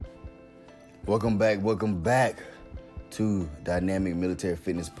Welcome back to Dynamic Military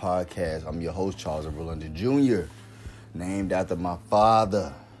Fitness Podcast. I'm your host, Charles Verlander Jr., named after my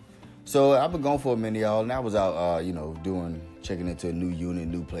father. So I've been gone for a minute, y'all, and I was out, checking into a new unit,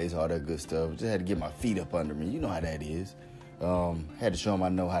 new place, all that good stuff. Just had to get my feet up under me. You know how that is. Had to show them I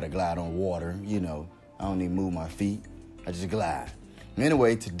know how to glide on water. I don't even move my feet. I just glide.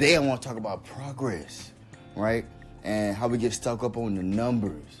 Anyway, today I want to talk about progress, right? And how we get stuck up on the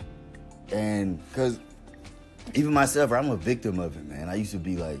numbers. And because even myself, I'm a victim of it, man. I used to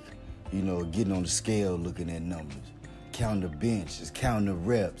be like, getting on the scale, looking at numbers, counting the bench, just counting the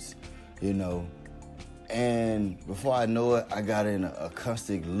reps, And before I know it, I got in a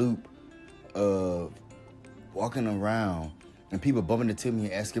constant loop of walking around and people bumping into me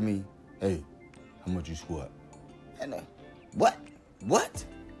and asking me, hey, how much you squat? And what?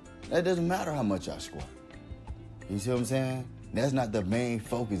 That doesn't matter how much I squat. You see what I'm saying? That's not the main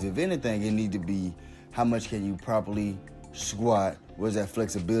focus. If anything, it need to be how much can you properly squat? What does that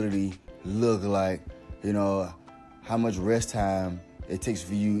flexibility look like? How much rest time it takes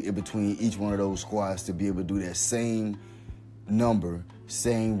for you in between each one of those squats to be able to do that same number,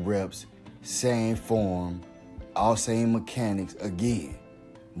 same reps, same form, all same mechanics again.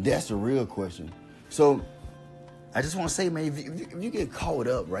 That's the real question. So I just want to say, man, if you get caught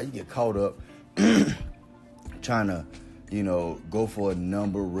up, right? You get caught up trying to, go for a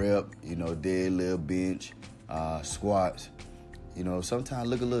number rep, deadlift, bench, squats. Sometimes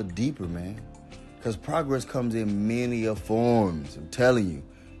look a little deeper, man. Because progress comes in many forms. I'm telling you.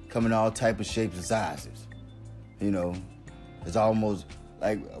 Come in all type of shapes and sizes. It's almost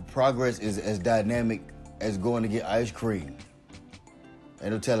like progress is as dynamic as going to get ice cream.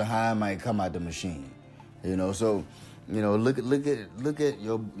 Ain't no telling how it might come out the machine. So, look at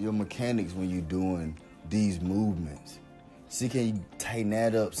your mechanics when you're doing these movements. See, can you tighten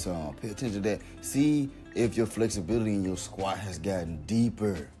that up some? Pay attention to that. See if your flexibility in your squat has gotten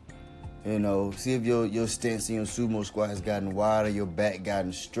deeper. See if your stance in your sumo squat has gotten wider, your back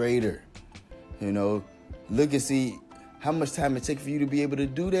gotten straighter. Look and see how much time it takes for you to be able to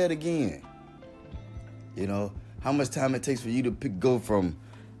do that again. How much time it takes for you to go from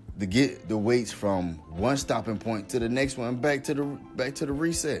get the weights from one stopping point to the next one, back to the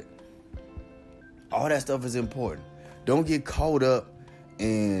reset. All that stuff is important. Don't get caught up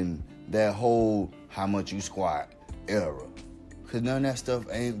in that whole how much you squat era. Because none of that stuff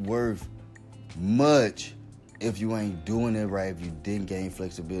ain't worth much if you ain't doing it right, if you didn't gain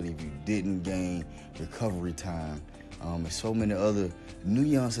flexibility, if you didn't gain recovery time. There's so many other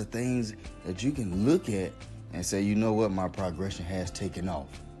nuance of things that you can look at and say, you know what, my progression has taken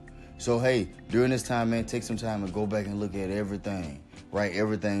off. So, hey, during this time, man, take some time and go back and look at everything. Write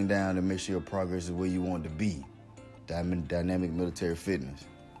everything down to make sure your progress is where you want to be. Dynamic Military Fitness.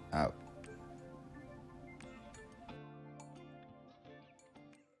 Out.